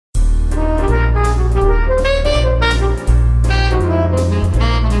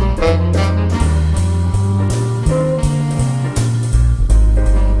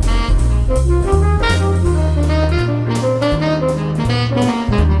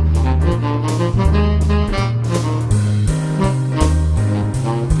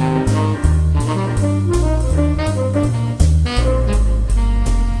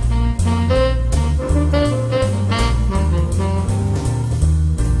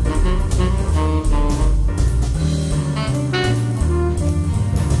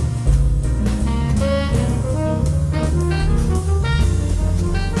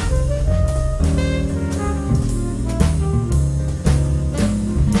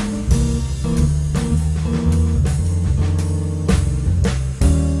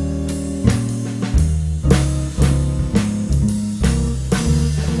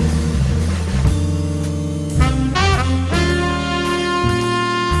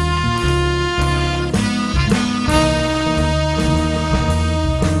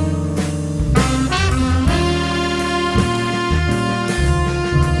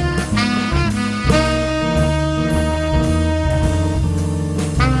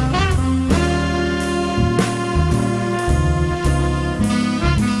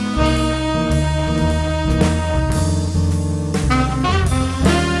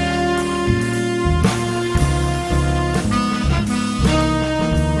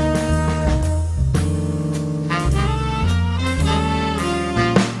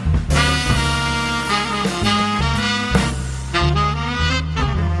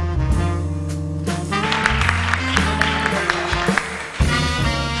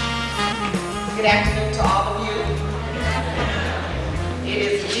Good afternoon to all of you. It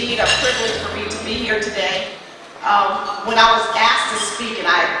is indeed a privilege for me to be here today. When I was asked to speak, and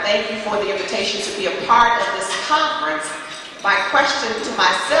I thank you for the invitation to be a part of this conference, my question to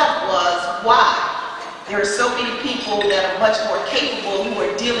myself was, why? There are so many people that are much more capable who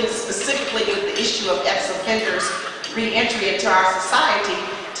are dealing specifically with the issue of ex-offenders re-entry into our society,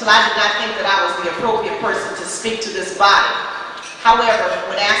 till I did not think that I was the appropriate person to speak to this body. However,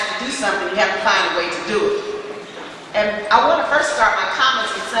 when asked to do something, you have to find a way to do it. And I want to first start my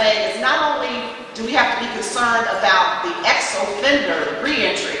comments with saying it's not only do we have to be concerned about the ex-offender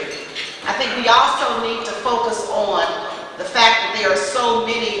re-entry, I think we also need to focus on the fact that there are so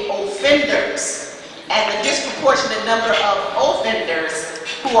many offenders and the disproportionate number of offenders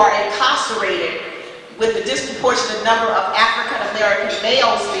who are incarcerated, with the disproportionate number of African American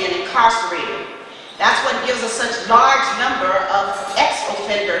males being incarcerated. That's what gives us such large number of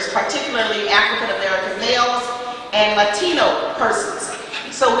ex-offenders, particularly African American males and Latino persons.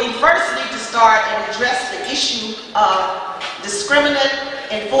 So we first need to start and address the issue of discriminate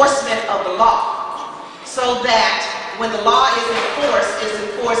enforcement of the law, so that when the law is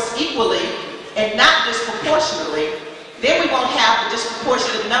enforced equally and not disproportionately, then we won't have the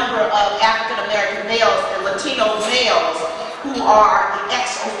disproportionate number of African American males and Latino males who are the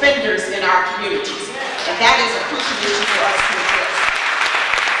ex-offenders in our communities. And that is a crucial issue for us to address.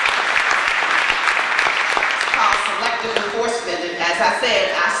 It's called selective enforcement. And as I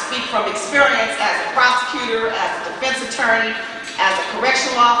said, I speak from experience as a prosecutor, as a defense attorney, as a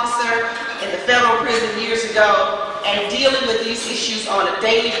correctional officer in the federal prison years ago, and dealing with these issues on a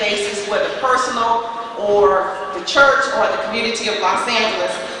daily basis, whether personal or the church or the community of Los Angeles.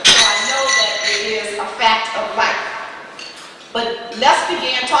 So I know that it is a fact of life. But let's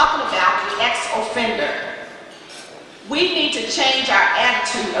begin talking about the ex-offender. We need to change our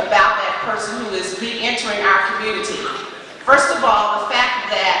attitude about that person who is re-entering our community. First of all, the fact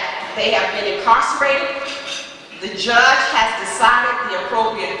that they have been incarcerated, the judge has decided the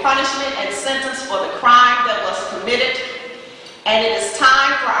appropriate punishment and sentence for the crime that was committed, and it is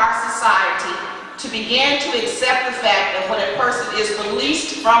time for our society to begin to accept the fact that when a person is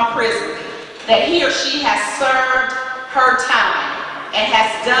released from prison, that he or she has served her time and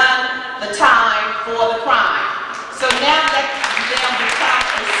has done the time for the crime. So now let them become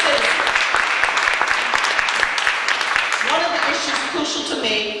a citizen. One of the issues crucial to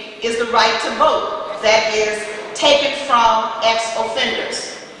me is the right to vote that is taken from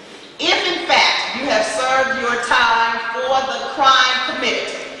ex-offenders. If in fact you have served your time for the crime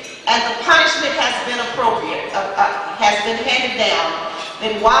committed and the punishment has been appropriate, has been handed down,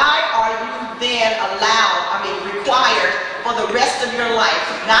 then why are you then required for the rest of your life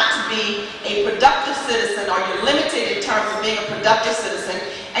not to be a productive citizen, or you're limited in terms of being a productive citizen,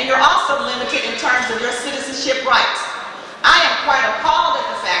 and you're also limited in terms of your citizenship rights? I am quite appalled at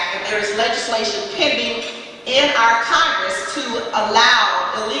the fact that there is legislation pending in our Congress to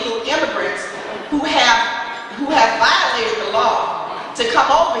allow illegal immigrants who have violated the law to come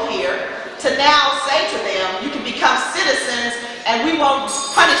over here, to now say to them, you can become citizens and we won't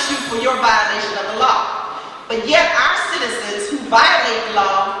punish you for your violation of the law. But yet our citizens who violate the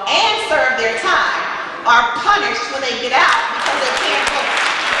law and serve their time are punished when they get out because they can't vote.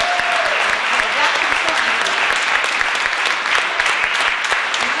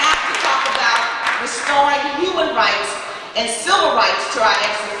 We have to talk about restoring human rights and civil rights to our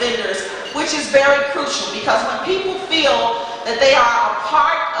ex-offenders, which is very crucial, because when people feel that they are a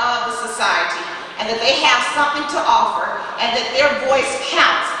part of the society and that they have something to offer and that their voice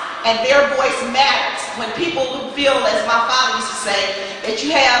counts and their voice matters, when people feel, as my father used to say, that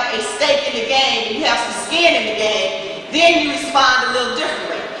you have a stake in the game and you have some skin in the game, then you respond a little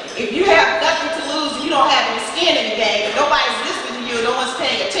differently. If you have nothing to lose and you don't have any skin in the game and nobody's listening to you, no one's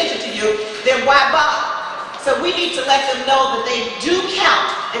paying attention to you, then why bother? So we need to let them know that they do count,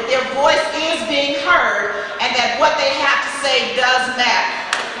 that their voice is being heard, and that what they have to say does matter.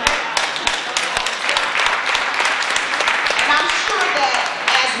 And I'm sure that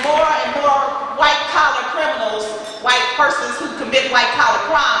as more and more white-collar criminals, white persons who commit white-collar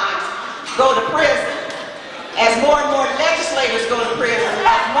crimes, go to prison, as more and more legislators go to prison,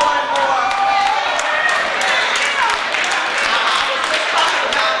 as more and more...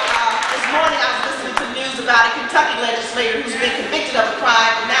 This morning I was listening to news about a Kentucky legislator who's been convicted of a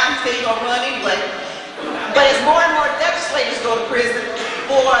crime, and now he said he's going to run anyway. But as more and more legislators go to prison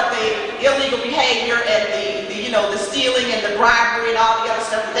for the illegal behavior and the stealing and the bribery and all the other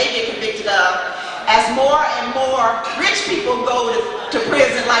stuff that they get convicted of, as more and more rich people go to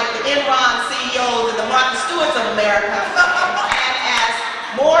prison, like the Enron CEOs and the Martha Stewarts of America, and as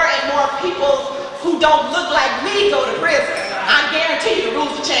more and more people who don't look like me go to prison, I guarantee you the rules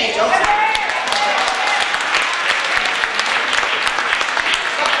will change. Okay?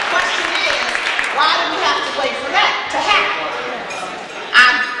 So the question is, why do we have to wait for that to happen?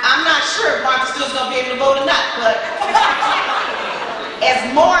 I'm not sure if Martha Stewart's going to be able to vote or not, but as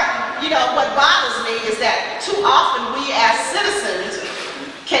more, what bothers me is that too often we as citizens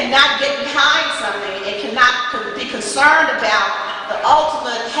cannot get behind something and cannot be concerned about the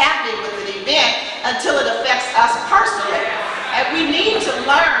ultimate happening with an event until it affects us personally. And we need to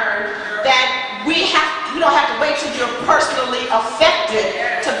learn that you don't have to wait till you're personally affected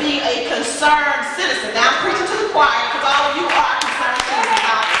to be a concerned citizen. Now I'm preaching to the choir because all of you are concerned citizens,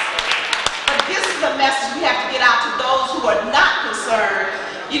 obviously. But this is the message we have to get out to those who are not concerned.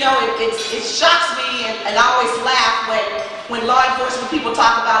 It shocks me, and I always laugh when law enforcement people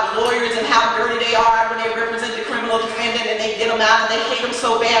talk about lawyers and how dirty they are when they represent the criminal defendant and they get them out and they hate them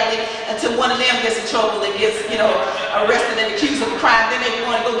so badly until one of them gets in trouble and gets, arrested and accused of a crime. Then they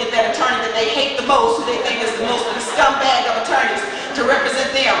want to go get that attorney that they hate the most, who they think is the most scumbag of attorneys, to represent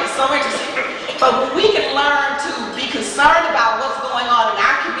them. It's so interesting. But when we can learn to be concerned about what's going on in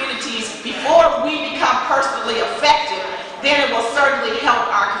our communities before we become personally affected, then it will certainly help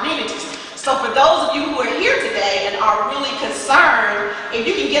our communities. So for those of you who are here today and are really concerned, if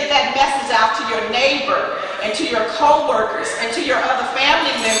you can get that message out to your neighbor and to your co-workers and to your other family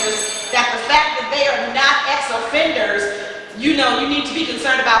members that the fact that they are not ex-offenders, you need to be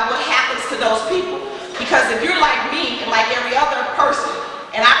concerned about what happens to those people. Because if you're like me and like every other person,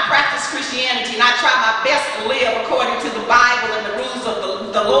 and I practice Christianity and I try my best to live according to the Bible and the rules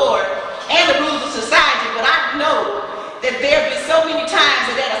of the Lord and the rules of society, but I know that there have been so many times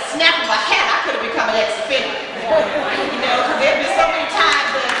that at a snap of a hat I could have become an ex-offender. Because there have been so many times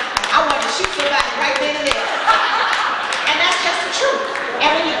that I wanted to shoot somebody right then and there. And that's just the truth.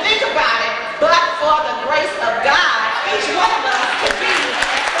 And when you think about it, but for the grace of God, each one of us could be an ex-offender.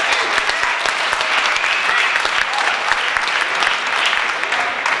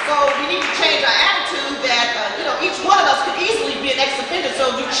 So we need to change our attitude that, each one of us could easily be an ex-offender.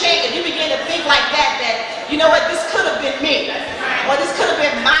 So if you begin to think like that, this could have been me, or this could have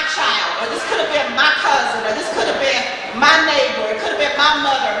been my child, or this could have been my cousin, or this could have been my neighbor, it could have been my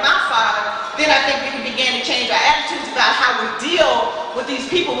mother, my father, then I think we can begin to change our attitudes about how we deal with these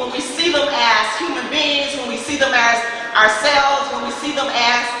people when we see them as human beings, when we see them as ourselves, when we see them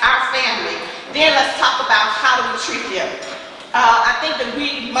as our family. Then let's talk about how do we treat them. I think that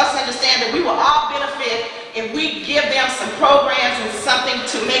we must understand that we will all benefit if we give them some programs and something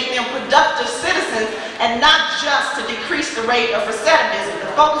to make them productive citizens and not just to decrease the rate of recidivism.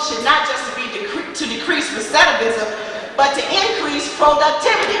 The focus should not just be to decrease recidivism, but to increase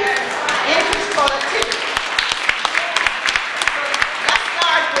productivity. Increase productivity. Let's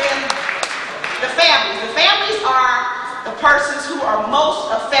start with the families. The families are the persons who are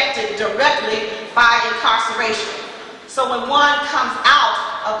most affected directly by incarceration. So when one comes out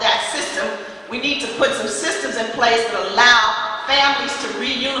of that system, we need to put some systems in place that allow families to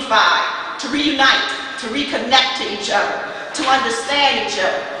reunify, to reunite, to reconnect to each other, to understand each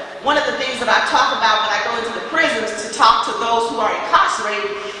other. One of the things that I talk about when I go into the prisons to talk to those who are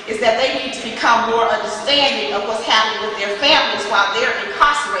incarcerated is that they need to become more understanding of what's happening with their families while they're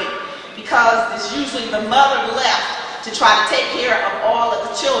incarcerated, because it's usually the mother left to try to take care of all of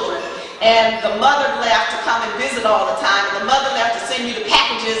the children. And the mother left to come and visit all the time, and the mother left to send you the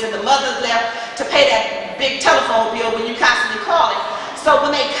packages, and the mother left to pay that big telephone bill when you constantly call it. So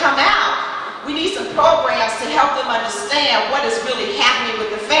when they come out, we need some programs to help them understand what is really happening with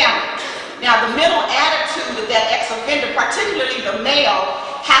the family. Now the mental attitude of that ex-offender, particularly the male,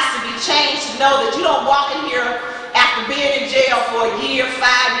 has to be changed to know that you don't walk in here after being in jail for a year, 5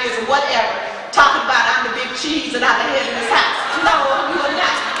 years, or whatever, talking about I'm the big cheese and I'm the head of this house. No, you are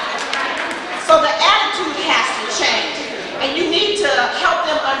not. So the attitude has to change, and you need to help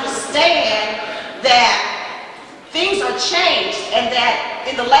them understand that things are changed and that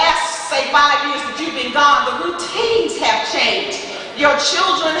in the last, say, 5 years that you've been gone, the routines have changed. Your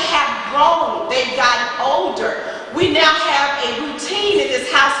children have grown, they've gotten older. We now have a routine in this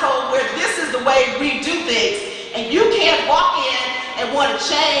household where this is the way we do things, and you can't walk in and want to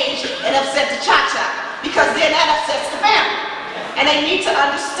change and upset the cha-cha, because then that upsets the family. And they need to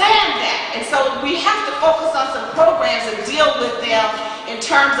understand that. And so we have to focus on some programs and deal with them in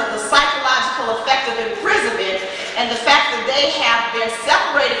terms of the psychological effect of imprisonment and the fact that they have been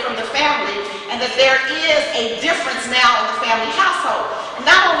separated from the family and that there is a difference now in the family household. And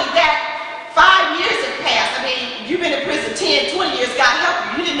not only that, 5 years have passed. I mean, you've been in prison 10, 20 years, God help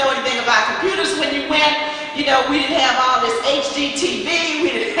you. You didn't know anything about computers when you went. We didn't have all this HD TV.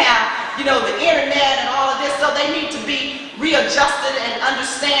 We didn't have, the internet. readjusted and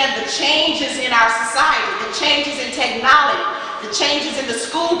understand the changes in our society, the changes in technology, the changes in the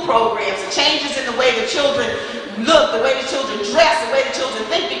school programs, the changes in the way the children look, the way the children dress, the way the children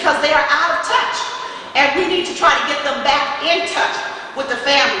think, because they are out of touch. And we need to try to get them back in touch with the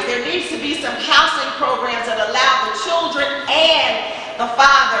families. There needs to be some counseling programs that allow the children and the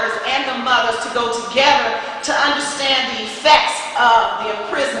fathers and the mothers to go together to understand the effects of the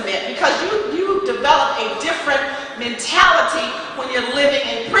imprisonment, because you develop a different mentality when you're living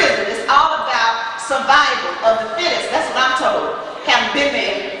in prison. It's all about survival of the fittest. That's what I'm told. Haven't been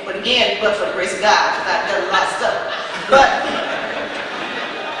there, but again, but for the grace of God, because I've done a lot of stuff. But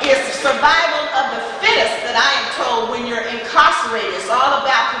it's survival of the fittest that I am told when you're incarcerated. It's all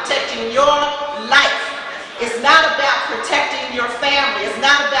about protecting your life. It's not about protecting your family. It's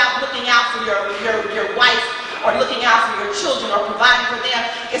not about looking out for your wife or looking out for your children or providing for them.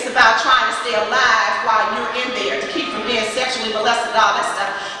 It's about trying to stay alive while you're in there, to keep from being sexually molested, all that stuff.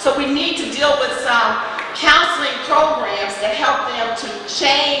 So we need to deal with some counseling programs that help them to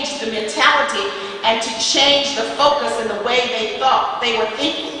change the mentality and to change the focus in the way they thought they were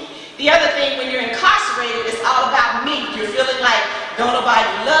thinking. The other thing, when you're incarcerated, it's all about me. You're feeling like, don't nobody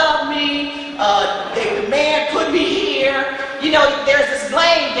love me, the man put me here. You know, there's this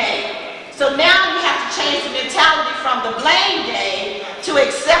blame game. So now you have to change the mentality from the blame game to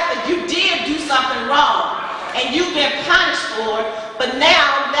accept that you did do something wrong and you've been punished for it, but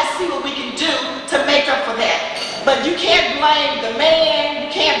now let's see what we can do to make up for that. But you can't blame the man, you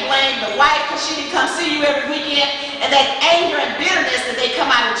can't blame the wife because she didn't come see you every weekend, and that anger and bitterness that they come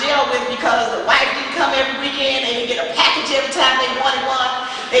out of jail with because the wife didn't come every weekend, they didn't get a package every time they wanted one,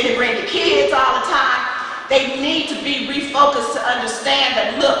 they didn't bring the kids all the time. They need to be refocused to understand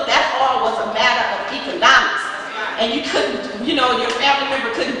that, look, that all was a matter of economics. And you couldn't, you know, your family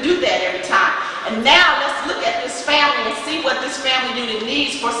member couldn't do that every time. And now let's look at this family and see what this family unit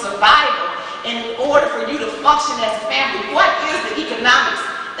needs for survival in order for you to function as a family. What is the economics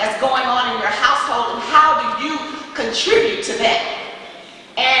that's going on in your household, and how do you contribute to that?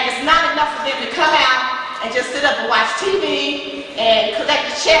 And it's not enough for them to come out and just sit up and watch TV and collect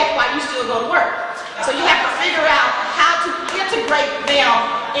a check while you still go to work. So you have to figure out how to integrate them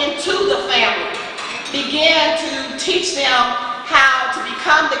into the family. Begin to teach them how to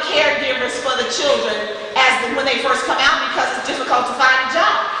become the caregivers for the children when they first come out, because it's difficult to find a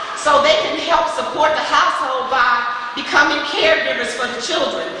job. So they can help support the household by becoming caregivers for the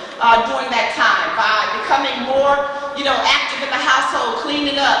children during that time, by becoming more, you know, active in the household,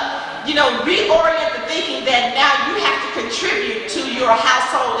 cleaning up. You know, reorient the thinking that now you have to contribute to your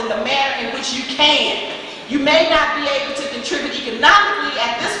household in the manner in which you can. You may not be able to contribute economically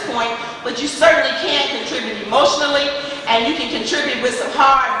at this point, but you certainly can contribute emotionally, and you can contribute with some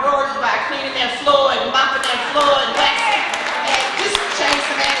hard work by cleaning that floor and mopping that floor and waxing, and just change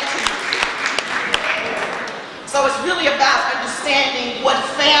some attitudes. So it's really about understanding what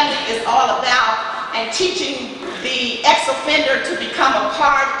family is all about and teaching the ex-offender to become a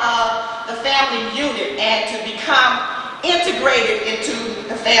part of the family unit and to become integrated into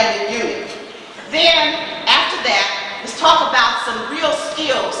the family unit. Then, after that, let's talk about some real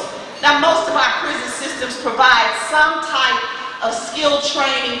skills. Now, most of our prison systems provide some type of skill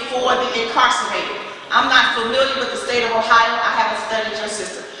training for the incarcerated. I'm not familiar with the state of Ohio. I haven't studied your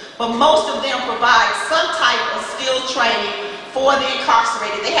system. But most of them provide some type of skill training for the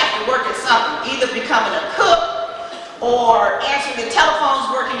incarcerated. They have to work at something, either becoming a cook, or answering the telephones,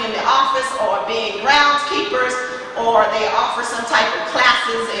 working in the office, or being groundskeepers, or they offer some type of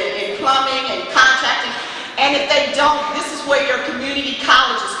classes in plumbing and contracting. And if they don't, this is where your community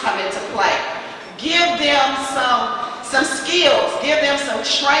colleges come into play. Give them some skills, give them some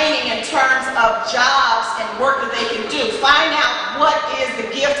training in terms of jobs and work that they can do. Find out what is the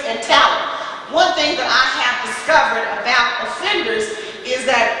gift and talent. One thing that I have discovered about offenders is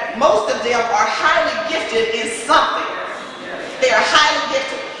that most of them are highly gifted in something. They are highly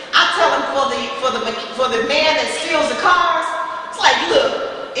gifted. I tell them for the man that steals the cars, it's like,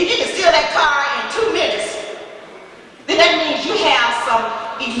 look, if you can steal that car in 2 minutes, then that means you have some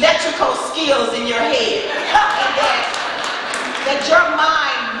electrical skills in your head, and that your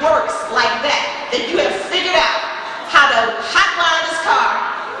mind works like that you have figured out how to hotwire this car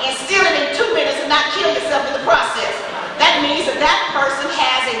and steal it in 2 minutes and not kill yourself in the process. That means that that person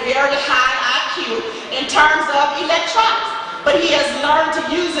has a very high IQ in terms of electronics, but he has learned to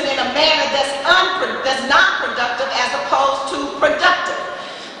use it in a manner that's non-productive as opposed to productive.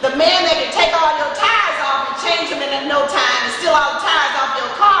 The man that can take all your tires off and change them in no time and steal all the tires off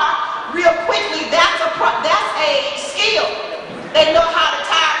your car real quickly, that's a skill. They know how to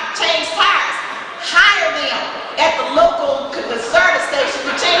change tires. Hire them at the local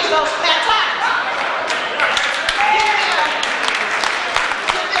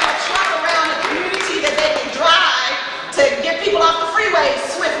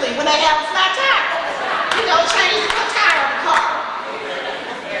may have a flat tire. You know, change the tire of the car.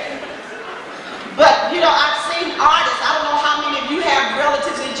 But, you know, I've seen artists, I don't know how many of you have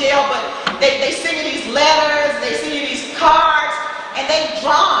relatives in jail, but they send you these letters, they send you these cards, and they've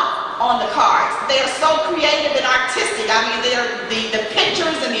drawn on the cards. They are so creative and artistic. I mean, the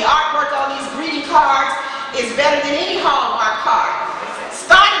pictures and the artwork on these greeting cards is better than any Hallmark card.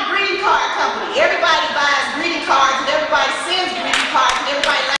 Start a greeting card company. Everybody buys greeting cards and everybody sends greeting cards and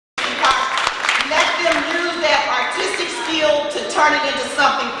everybody likes greeting cards. Let them use that artistic skill to turn it into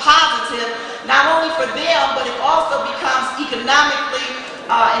something positive, not only for them, but it also becomes economically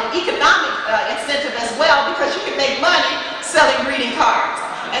an economic incentive as well, because you can make money selling greeting cards.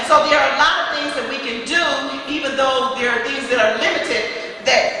 And so there are a lot of things that we can do, even though there are things that are limited,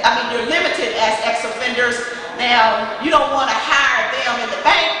 you're limited as ex-offenders. Now, you don't want to hire them in the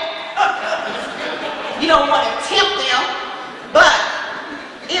bank. You don't want to tempt them. But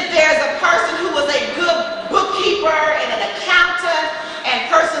if there's a person who was a good bookkeeper and an accountant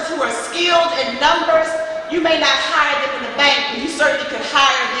and persons who are skilled in numbers, you may not hire them in the bank, but you certainly could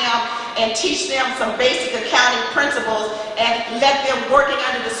hire them and teach them some basic accounting principles and let them, working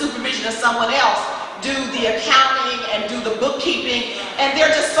under the supervision of someone else, do the accounting and do the bookkeeping. And there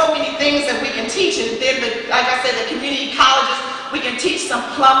are just so many things that we can teach. And then, like I said, the community colleges, we can teach some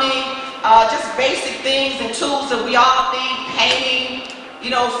plumbing, just basic things and tools that we all need, painting,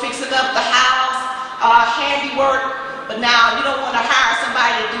 you know, fixing up the house, handiwork. But now you don't want to hire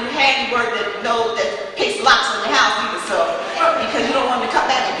somebody to do handiwork that picks locks in the house either, so, because you don't want them to come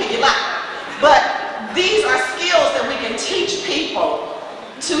back and pick your lock. But these are skills that we can teach people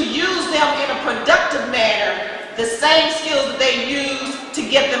to use them in a productive manner, the same skills that they use to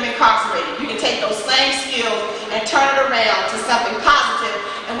get them incarcerated. You can take those same skills and turn it around to something positive,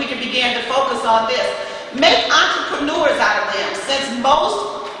 and we can begin to focus on this. Make entrepreneurs out of them, since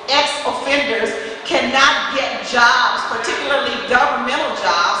most ex-offenders cannot get jobs, particularly governmental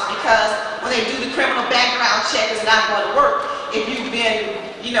jobs, because when they do the criminal background check, it's not going to work. If you've been,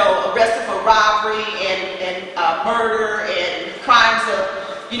 you know, arrested for robbery and murder and crimes of,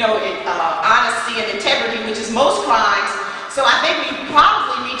 you know, honesty and integrity, which is most crimes. So I think we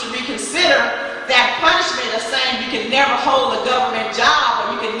probably need to reconsider that punishment of saying you can never hold a government job,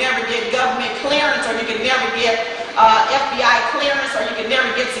 or you can never get government clearance, or you can never get FBI clearance, or you can never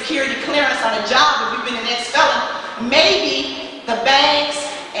get security clearance on a job if you've been an ex-felon. Maybe the banks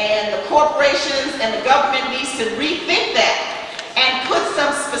and the corporations and the government needs to rethink that and put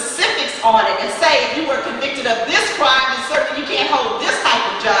some specifics on it and say, if you were convicted of this crime, then certainly you can't hold this type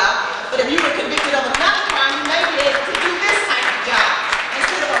of job, but if you were convicted of another crime, you may be able to do this type of job.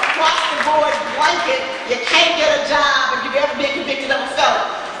 Instead of a across-the-board blanket, you can't get a job if you've ever been convicted of a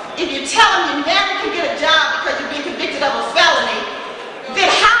felony. If you tell them you never can get a job because you've been convicted of a felony,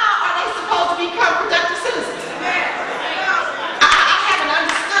 then how are they supposed to become productive citizens? I haven't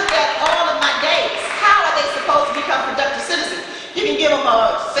understood that all of my days. How are they supposed to become productive citizens? You can give them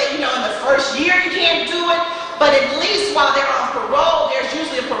say, you know, in the first year you can't do it, but at least while they're on parole, there's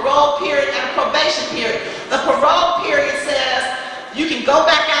usually a parole period and a probation period. The parole period says you can go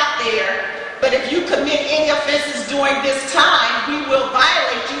back out there, but if you commit any offenses during this time, we will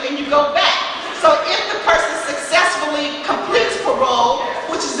violate you and you go back. So if the person successfully completes parole,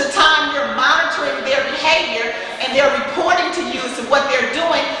 which is the time you're monitoring their behavior and they're reporting to you as to what they're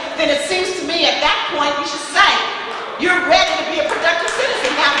doing, then it seems to me at that point you should say, you're ready to be a productive citizen.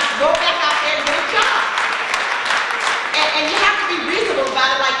 Now go back out there and do a job. And you have to be reasonable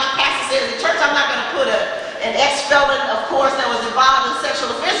about it. Like my pastor said in the church, I'm not going to put an ex-felon, of course, that was involved in sexual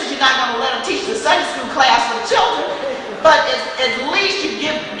offenses. You're not going to let them teach the Sunday school class for the children. But at least you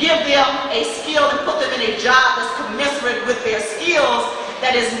give them a skill and put them in a job that's commensurate with their skills,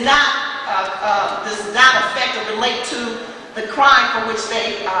 that is does not affect or relate to the crime for which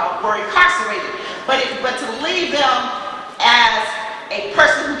they were incarcerated. But to leave them as a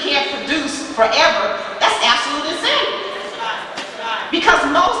person who can't produce forever, that's absolute insanity. Because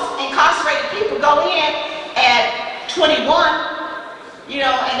most incarcerated people go in at 21, you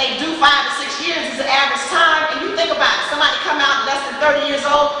know, and they do 5 to 6 years is the average time. And you think about it, somebody come out less than 30 years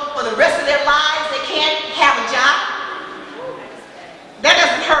old, for the rest of their lives they can't have a job. That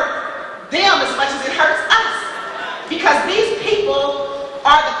doesn't hurt them as much as it hurts us. Because these people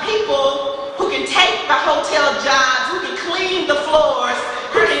are the people who can take the hotel jobs, who can clean the floors,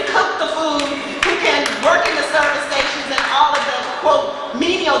 who can cook the food, who can work in the service stations and all of the, quote,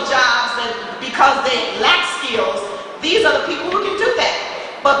 menial jobs that because they lack skills. These are the people who can do that.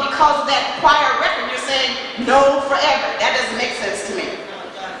 But because of that prior record, you're saying no forever. That doesn't make sense to me.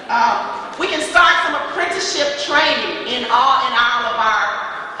 We can start some apprenticeship training in all of our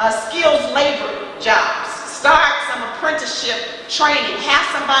skills labor jobs. Start some apprenticeship training. Have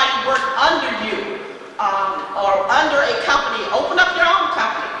somebody work under you or under a company. Open up your own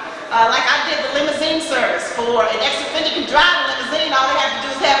company. Like I did the limousine service for an ex-offender can drive a limousine. All they have to do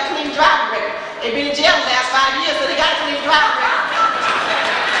is have a clean driving record. They've been in jail the last 5 years, so they got a clean driving record.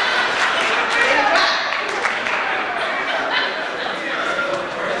 They can drive.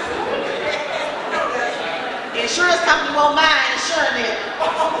 The insurance company won't mind insuring them.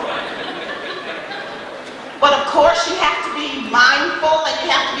 But of course, you have to be mindful and you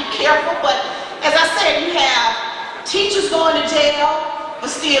have to be careful. But as I said, you have teachers going to jail for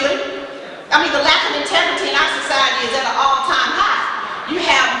stealing. I mean, the lack of integrity in our society is at an all-time high. You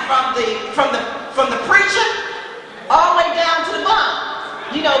have from the preacher all the way down to the bum,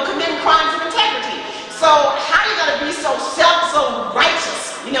 you know, committing crimes of integrity. So how are you going to be so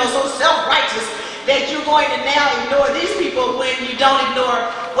righteous, you know, so self-righteous that you're going to now ignore these people when you don't ignore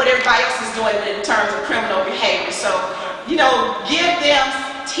what everybody else is doing in terms of criminal behavior? So, you know,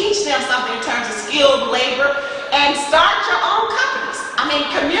 teach them something in terms of skilled labor and start your own companies. I mean,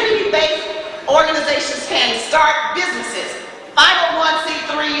 community-based organizations can start businesses.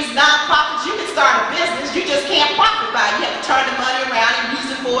 501c3s, nonprofits, you can start a business, you just can't profit by it. You have to turn the money around and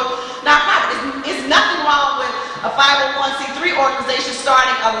use it for nonprofit. It's nothing wrong with a 501c3 organization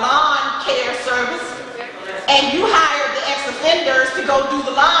starting a lawn care service, and you hire the ex-offenders to go do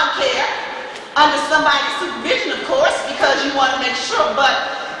the lawn care under somebody's supervision, of course, because you want to make sure. But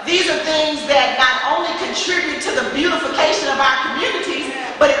these are things that not only contribute to the beautification of our communities,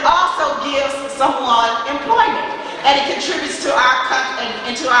 but it also gives someone employment. And it contributes to our country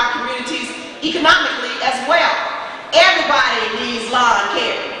and to our communities economically as well. Everybody needs lawn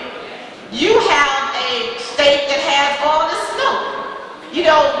care. You have a state that has all this snow. You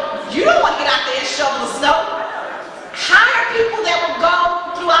know, you don't want to get out there and shovel the snow. Hire people that will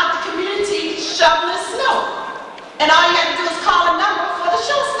go throughout the community shoveling snow. And all you have to do is call a number for the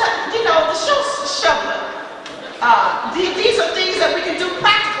shoveler. These are things that we can do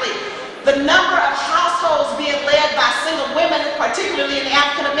practically. The number of households being led by single women, particularly in the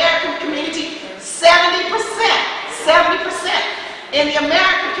African American community, 70%. 70%. In the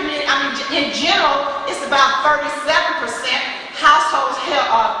American community, I mean, in general, it's about 37% households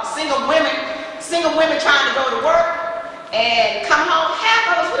single women trying to go to work and come home. Half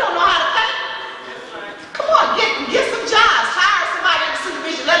of us, we don't know how to paint. Come on, get some jobs. Hire somebody in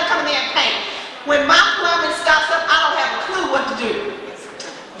supervision. Let them come in there and paint. When my plumbing stops up, I don't have a clue what to do.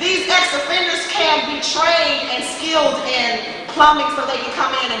 These ex-offenders can be trained and skilled in plumbing so they can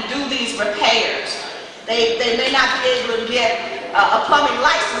come in and do these repairs. They may not be able to get a plumbing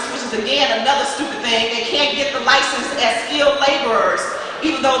license, which is again another stupid thing. They can't get the license as skilled laborers,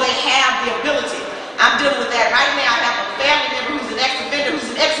 even though they have the ability. I'm dealing with that right now. I have a family member who's an ex-offender, who's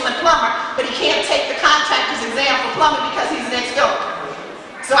an excellent plumber, but he can't take the contractor's exam for plumbing because he's an ex-felon.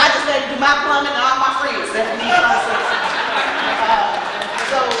 So I just let him do my plumbing and all my friends that need plumbing services.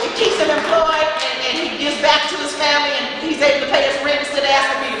 So it keeps him employed, and he gives back to his family, and he's able to pay his rent instead of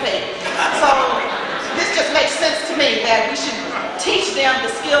asking me to pay. So this just makes sense to me that we should teach them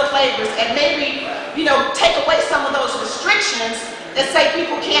the skilled labors and maybe, you know, take away some of those restrictions that say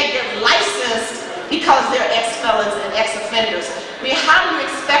people can't get licensed because they're ex-felons and ex-offenders. I mean, how do you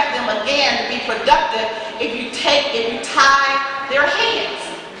expect them again to be productive if you tie their hands?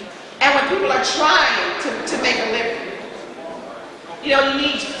 And when people are trying to make a living. You know, you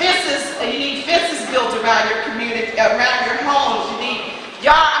need fences built around your community, around your homes. You need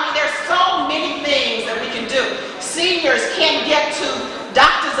yard. I mean, there's so many things that we can do. Seniors can't get to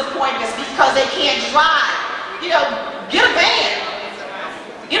doctor's appointments because they can't drive. You know, get a van.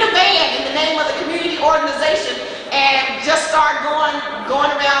 Get a van in the name of the community organization and just start going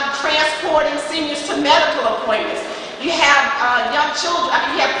around transporting seniors to medical appointments. You have young children. I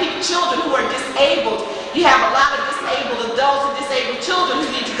mean, you have children who are disabled. You have a lot of disabled adults and disabled children who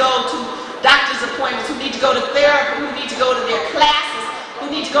need to go to doctor's appointments, who need to go to therapy, who need to go to their classes, who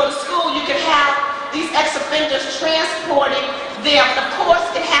need to go to school. You can have these ex-offenders transporting them. And of course,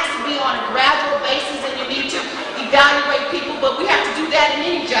 it has to be on a gradual basis, and you need to evaluate people, but we have to do that in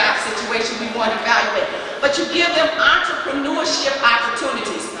any job situation we want to evaluate. But you give them entrepreneurship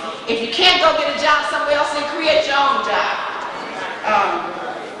opportunities. If you can't go get a job somewhere else, then create your own job.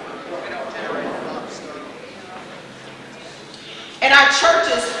 And our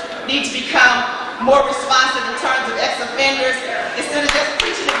churches need to become more responsive in terms of ex-offenders instead of just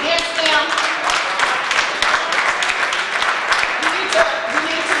preaching against them. We need to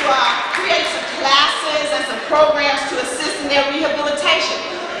create some classes and some programs to assist in their rehabilitation.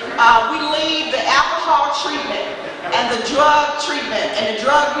 We leave the alcohol treatment and the drug treatment and the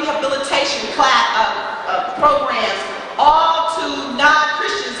drug rehabilitation programs, all to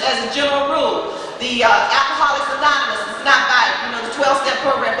non-Christians as a general rule. The Alcoholics Anonymous, it's not by, the 12-step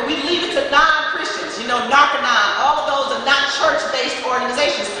program, but we leave it to non-Christians, Narconon, all of those are not church-based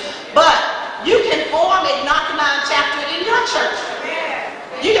organizations. But you can form a Narconon chapter in your church.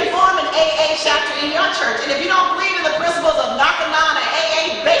 You can form an AA chapter in your church. And if you don't believe in the principles of Narconon or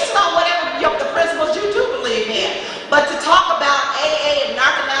AA, based on whatever the principles you do believe in. But to talk about AA and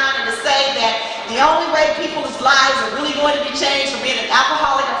Narconon and to say that the only way people's lives are really going to be changed from being an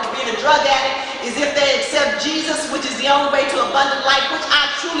alcoholic or from being a drug addict is if they accept Jesus, which is the only way to abundant life, which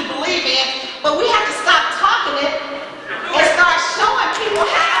I truly believe in. But we have to stop talking it and start showing people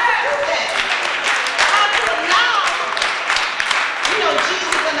how to do that. How to allow,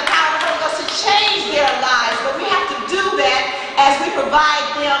 Jesus and the power of the Holy Ghost to change their lives. But we have to do that as we provide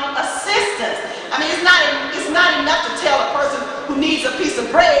them assistance. I mean, it's not enough to tell a person who needs a piece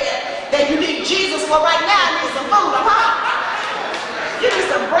of bread that you need Jesus for right now. I need some food, Give me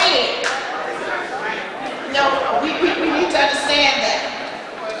some bread. We need to understand that.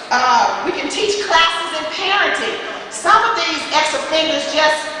 We can teach classes in parenting. Some of these ex-offenders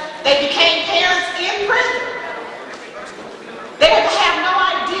they became parents in prison. They have no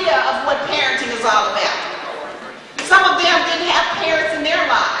idea of what parenting is all about. Some of them didn't have parents in their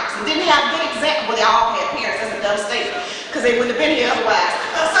lives and didn't have good examples. Well, they all had parents, that's a dumb statement, because they wouldn't have been here otherwise.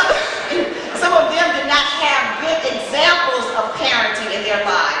 Some of them did not have good examples of parenting in their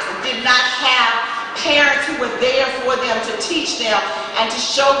lives and did not have parents who were there for them to teach them and to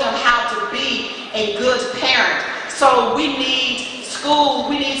show them how to be a good parent. So we need school,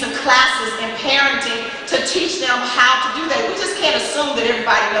 we need some classes in parenting to teach them how to do that. We just can't assume that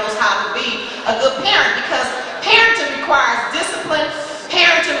everybody knows how to be a good parent, because parenting requires discipline,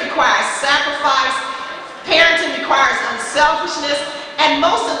 parenting requires sacrifice, parenting requires unselfishness, and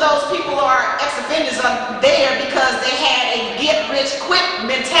most of those people are ex-offenders are there because they had a get-rich-quick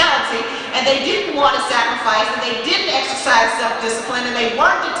mentality and they didn't want to sacrifice and they didn't exercise self-discipline and they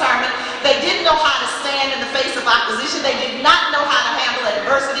weren't determined. They didn't know how to stand in the face of opposition. They did not know how to handle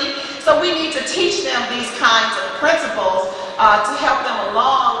adversity. So we need to teach them these kinds of principles to help them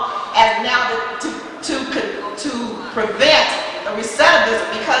along as now to prevent the recidivism.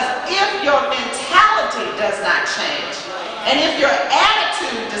 Because if your mentality does not change, and if your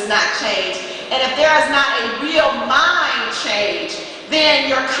attitude does not change, and if there is not a real mind change, then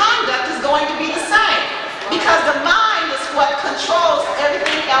your conduct is going to be the same. Because the mind is what controls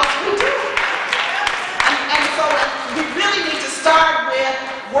everything else we do. And so we really need to start with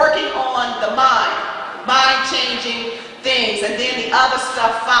working on the mind-changing things, and then the other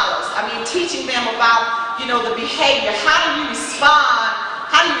stuff follows. I mean, teaching them about, the behavior. How do you respond?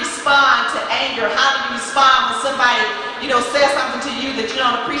 How do you respond to anger? How do you respond when somebody, says something to you that you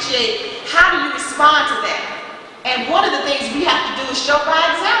don't appreciate? How do you respond to that? And one of the things we have to do is show by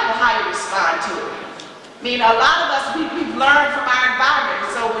example how you respond to it. I mean, a lot of us, we've learned from our environment.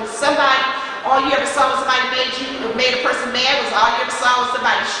 So when all you ever saw when somebody made a person mad was all you ever saw was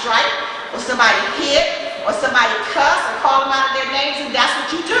somebody strike, or somebody hit, or somebody cuss, or call them out of their names, and that's what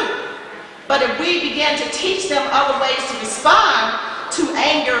you do. But if we begin to teach them other ways to respond to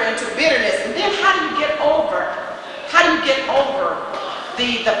anger and to bitterness, and then how do you get over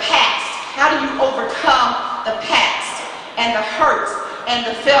the past? How do you overcome the past and the hurt and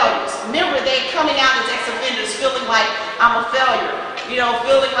the failures? Remember, they're coming out as ex-offenders feeling like I'm a failure,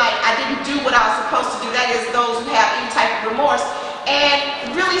 feeling like I didn't do what I was supposed to do. That is those who have any type of remorse,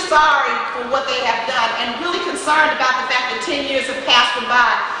 and really sorry for what they have done, and really concerned about the fact that 10 years have passed them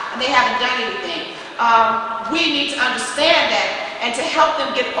by and they haven't done anything. We need to understand that and to help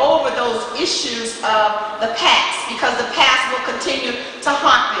them get over those issues of the past, because the past will continue to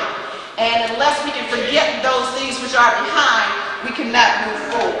haunt them. And unless we can forget those things which are behind, we cannot move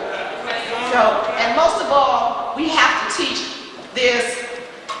forward. So, and most of all, we have to teach this,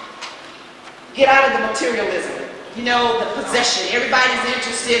 get out of the materialism, the possession. Everybody's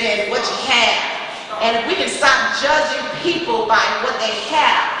interested in what you have. And if we can stop judging people by what they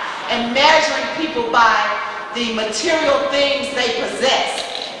have and measuring people by the material things they possess,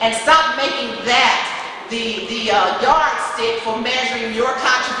 and stop making that the yardstick for measuring your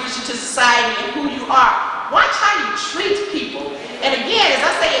contribution to society and who you are. Watch how you treat people. And again, as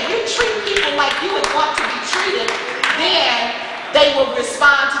I say, if you treat people like you would want to be treated, then they will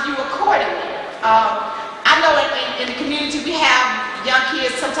respond to you accordingly. I know in the community we have young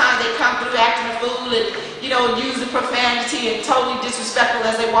kids, sometimes they come through acting a fool and, using profanity and totally disrespectful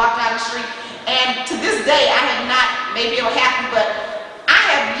as they walk down the street. And to this day, I have not, maybe it'll happen, but I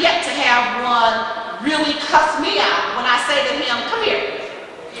have yet to have one really cuss me out when I say to him, come here,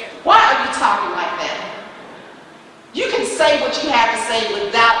 Why are you talking like that? You can say what you have to say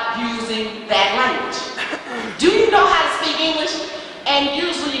without using that language. Do you know how to speak English? And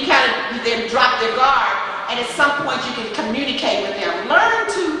usually you then drop their guard, and at some point you can communicate with them. Learn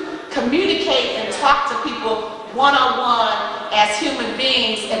to communicate and talk to people one-on-one as human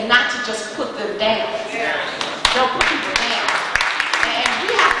beings, and not to just put them down. Don't put people down. And we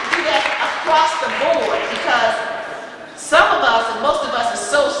have to do that across the board, because some of us, and most of us, are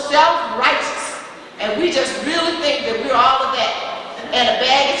so self-righteous, and we just really think that we're all of that and a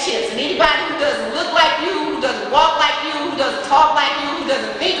bag of chips. And anybody who doesn't look like you, who doesn't walk like you, who doesn't talk like you, who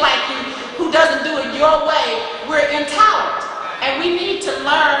doesn't think like you, who doesn't do it your way, we're intolerant. And we need to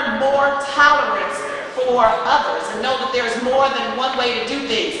learn more tolerance for others and know that there is more than one way to do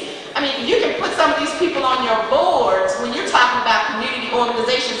things. I mean, you can put some of these people on your boards when you're talking about community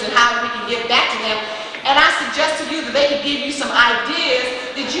organizations and how we can give back to them. And I suggest to you that they could give you some ideas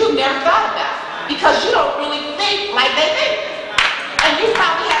that you've never thought about, because you don't really think like they think. And you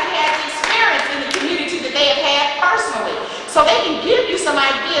probably haven't had the experience in the community that they have had personally. So they can give you some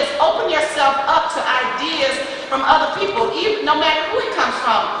ideas. Open yourself up to ideas from other people, even no matter who it comes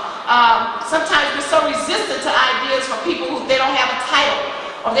from. Sometimes we're so resistant to ideas from people who they don't have a title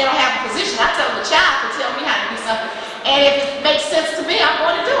or they don't have a position. I tell them a child to tell me how to do something, and if it makes sense to me, I'm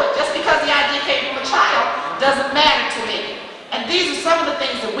going to do it. Just because the idea came from a child doesn't matter to me. And these are some of the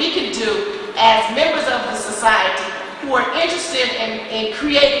things that we can do as members of the society who are interested in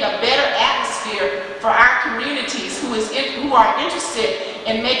creating a better atmosphere for our communities, who are interested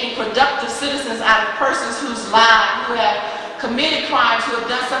in making productive citizens out of persons who have committed crimes, who have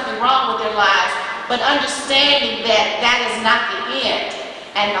done something wrong with their lives, but understanding that that is not the end.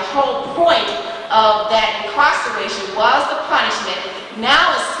 And the whole point of that incarceration was the punishment.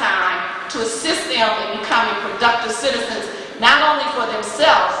 Now it's time to assist them in becoming productive citizens, not only for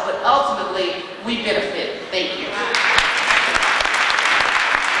themselves, but ultimately we benefit. Thank you.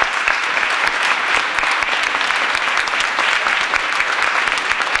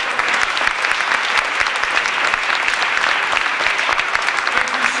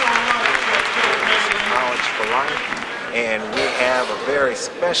 And we have a very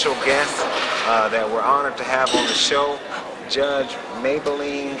special guest that we're honored to have on the show, Judge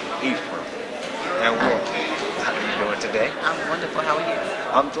Mabeline. And how are you doing today? I'm wonderful. How are you?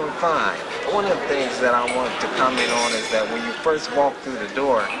 I'm doing fine. One of the things that I wanted to comment on is that when you first walked through the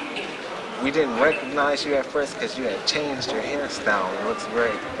door, we didn't recognize you at first because you had changed your hairstyle. It looks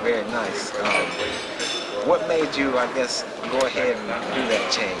very, very nice. What made you, I guess, go ahead and do that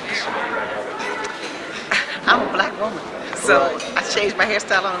change? I'm a black woman, so I change my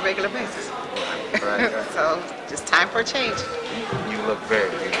hairstyle on a regular basis. Right. So, just time for a change. You look very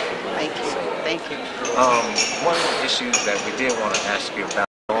beautiful. Thank you. Thank you. One of the issues that we did want to ask you about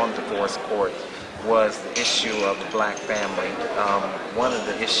on divorce court was the issue of the black family. One of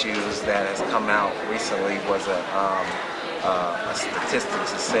the issues that has come out recently was a statistic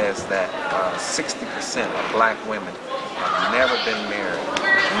that says that 60% of black women have never been married.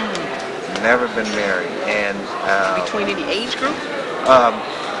 Never been married. And between any age group?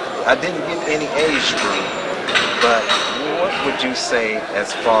 I didn't get any age group, but what would you say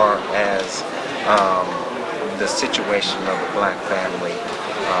as far as the situation of the black family,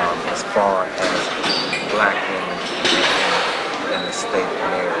 as far as black women in the state of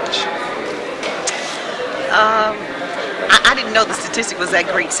marriage? I didn't know the statistic was that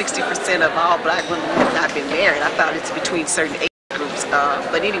great. 60% of all black women have not been married. I thought it's between certain age groups.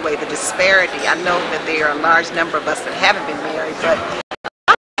 But anyway, the disparity, I know that there are a large number of us that haven't been married, but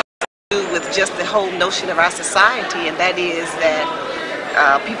with just the whole notion of our society, and that is that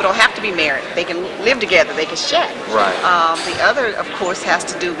people don't have to be married. They can live together. They can share. Right. The other, of course, has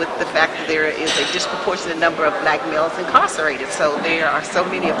to do with the fact that there is a disproportionate number of black males incarcerated. So there are so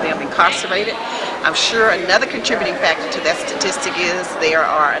many of them incarcerated. I'm sure another contributing factor to that statistic is there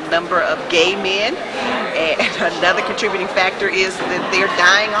are a number of gay men, and another contributing factor is that they're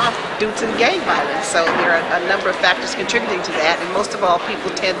dying off due to gang violence. So there are a number of factors contributing to that, and most of all, people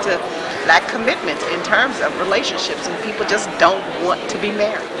tend to lack commitment in terms of relationships, and people just don't want to be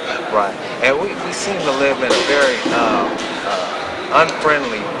married. Right. And we seem to live in a very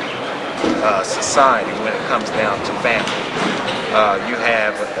unfriendly society when it comes down to family. You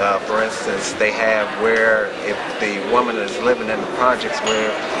have, for instance, they have where if the woman is living in the projects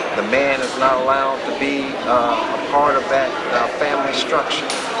where the man is not allowed to be a part of that family structure.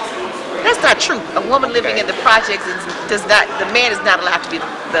 That's not true. A woman living in the projects the man is not allowed to be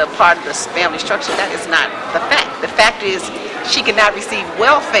the part of the family structure. That is not the fact. The fact is she cannot receive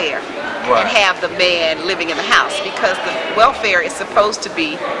welfare and have the man living in the house, because the welfare is supposed to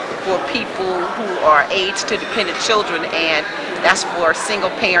be for people who are aged to dependent children, and that's for single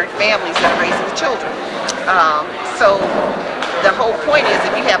parent families that are raising the children. So the whole point is,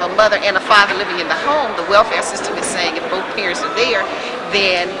 if you have a mother and a father living in the home, the welfare system is saying if both parents are there,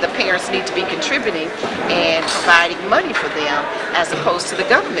 then the parents need to be contributing and providing money for them, as opposed to the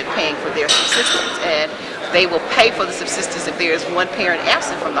government paying for their subsistence. And they will pay for the subsistence if there is one parent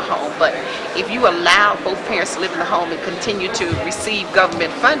absent from the home. But if you allow both parents to live in the home and continue to receive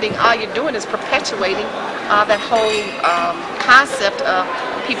government funding, all you're doing is perpetuating that whole concept of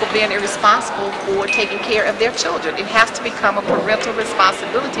people being irresponsible for taking care of their children. It has to become a parental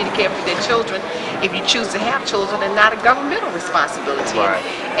responsibility to care for their children if you choose to have children, and not a governmental responsibility. Right.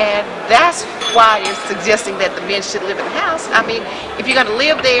 And that's why it's suggesting that the men should live in the house. I mean, if you're going to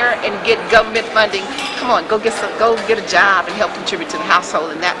live there and get government funding, come on, go get a job and help contribute to the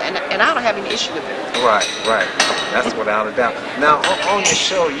household, and I don't have any issue with it. Right, right. That's without a doubt. Now, on your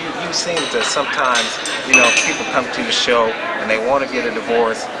show, you seem to sometimes, people come to the show and they want to get a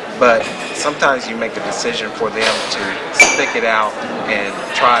divorce, but sometimes you make a decision for them to stick it out and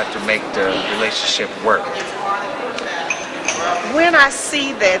try to make the relationship work. When I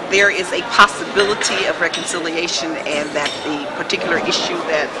see that there is a possibility of reconciliation and that the particular issue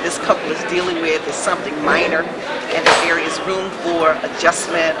that this couple is dealing with is something minor, and that there is room for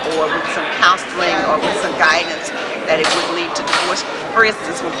adjustment or with some counseling or with some guidance, that it would lead to divorce. For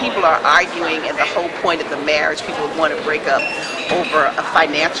instance, when people are arguing and the whole point of the marriage, people want to break up over a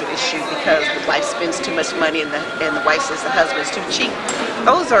financial issue because the wife spends too much money and the wife says the husband is too cheap.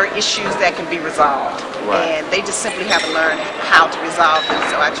 Those are issues that can be resolved. Right. And they just simply haven't learned how to resolve them.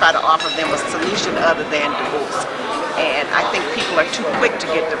 So I try to offer them a solution other than divorce. And I think people are too quick to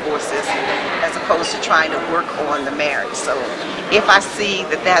get divorces as opposed to trying to work on the marriage. So if I see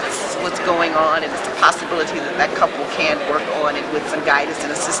that that's what's going on and it's a possibility that that couple can work on it with some guidance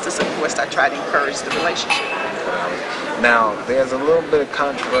and assistance, of course I try to encourage the relationship. Now, there's a little bit of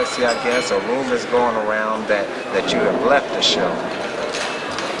controversy, I guess, or rumors going around that you have left the show.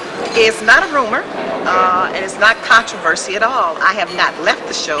 It's not a rumor, and it's not controversy at all. I have not left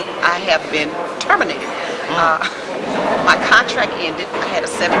the show. I have been terminated. My contract ended. I had a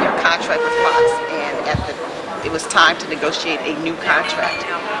 7-year contract with Fox, and it was time to negotiate a new contract,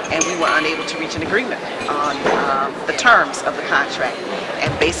 and we were unable to reach an agreement on the terms of the contract.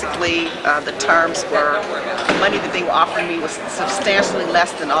 And basically, the terms were, the money that they were offering me was substantially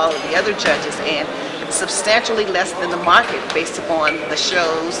less than all of the other judges, and substantially less than the market based upon the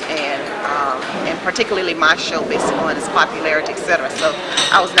shows and particularly my show based upon its popularity, etc. So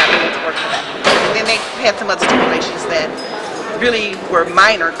I was not able to work for that. And then they had some other stipulations that really were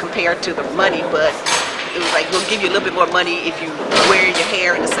minor compared to the money, but it was like, we'll give you a little bit more money if you wear your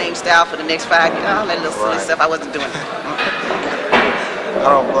hair in the same style for the next 5 years. All that little silly stuff, I wasn't doing that.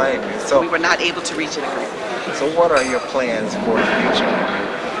 I don't blame you. So we were not able to reach an agreement. So what are your plans for the future?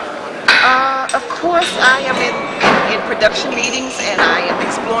 Of course, I am in production meetings, and I am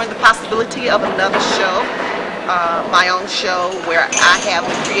exploring the possibility of another show, my own show, where I have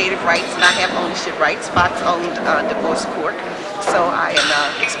the creative rights and I have ownership rights. Fox owned Divorce Court, so I am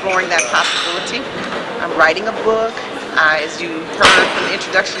exploring that possibility. I'm writing a book. As you heard from the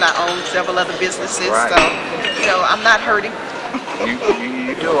introduction, I own several other businesses, right. So I'm not hurting.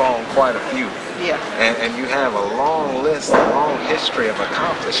 You do own quite a few. Yeah. And you have a long list, a long history of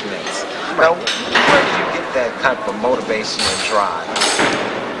accomplishments. Now, where did you get that type of motivation and drive?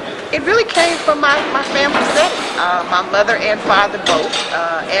 It really came from my family setting. My mother and father both,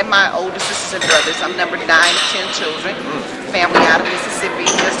 and my older sisters and brothers. I'm number 9 of 10 children. Family out of Mississippi.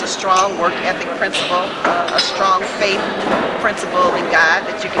 Just a strong work ethic principle, a strong faith principle in God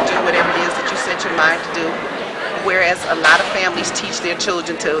that you can do whatever it is that you set your mind to do. Whereas a lot of families teach their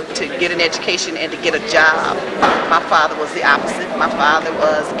children to get an education and to get a job. My father was the opposite. My father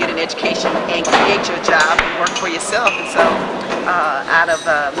was get an education and create your job and work for yourself. And so out of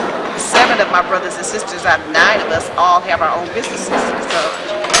 7 of my brothers and sisters, out of 9 of us, all have our own businesses. So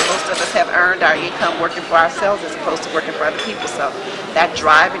most of us have earned our income working for ourselves as opposed to working for other people. So that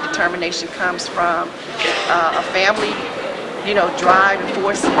drive and determination comes from a family, drive and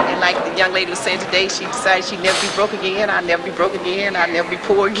force, and like the young lady was saying today, she decided she'd never be broke again. I'll never be broke again. I'll never be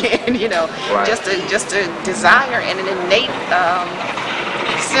poor again. Right. just a desire and an innate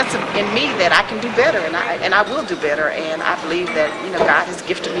sense in me that I can do better, and I will do better. And I believe that God has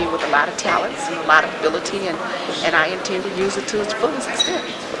gifted me with a lot of talents and a lot of ability, and I intend to use it to its fullest extent.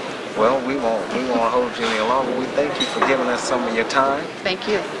 Well, we won't hold you any longer. We thank you for giving us some of your time. Thank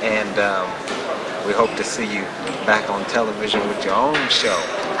you. And we hope to see you back on television with your own show.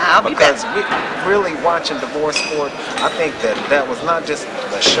 I'll be back. Because really watching divorce court, I think that was not just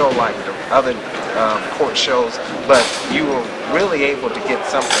a show like the other court shows, but you were really able to get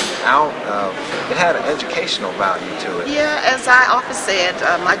something out of it. Had an educational value to it. Yeah, as I often said,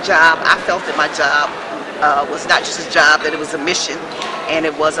 my job, I felt that my job was not just a job, that it was a mission, and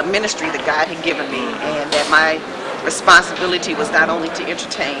it was a ministry that God had given me, and that my responsibility was not only to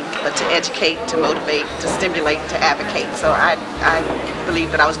entertain, but to educate, to motivate, to stimulate, to advocate. So I believe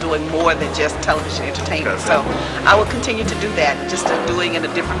that I was doing more than just television entertainment. So I will continue to do that, just doing in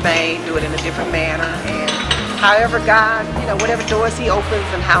a different vein, do it in a different manner, and however God, whatever doors He opens,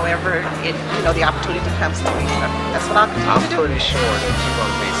 and however the opportunity comes to me. So that's what I'll continue to do. I'm pretty sure that you're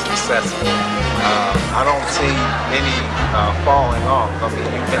going to be successful. I don't see any falling off. I mean,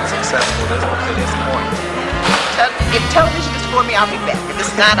 you've been successful to this point. If television is for me, I'll be back. If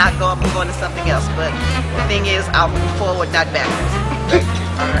it's not, I'll move on to something else. But the thing is, I'll move forward, not backwards. Thank you.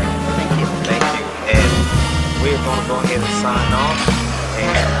 All right. Thank you. Thank you. And we're going to go ahead and sign off.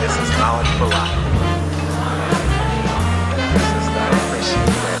 And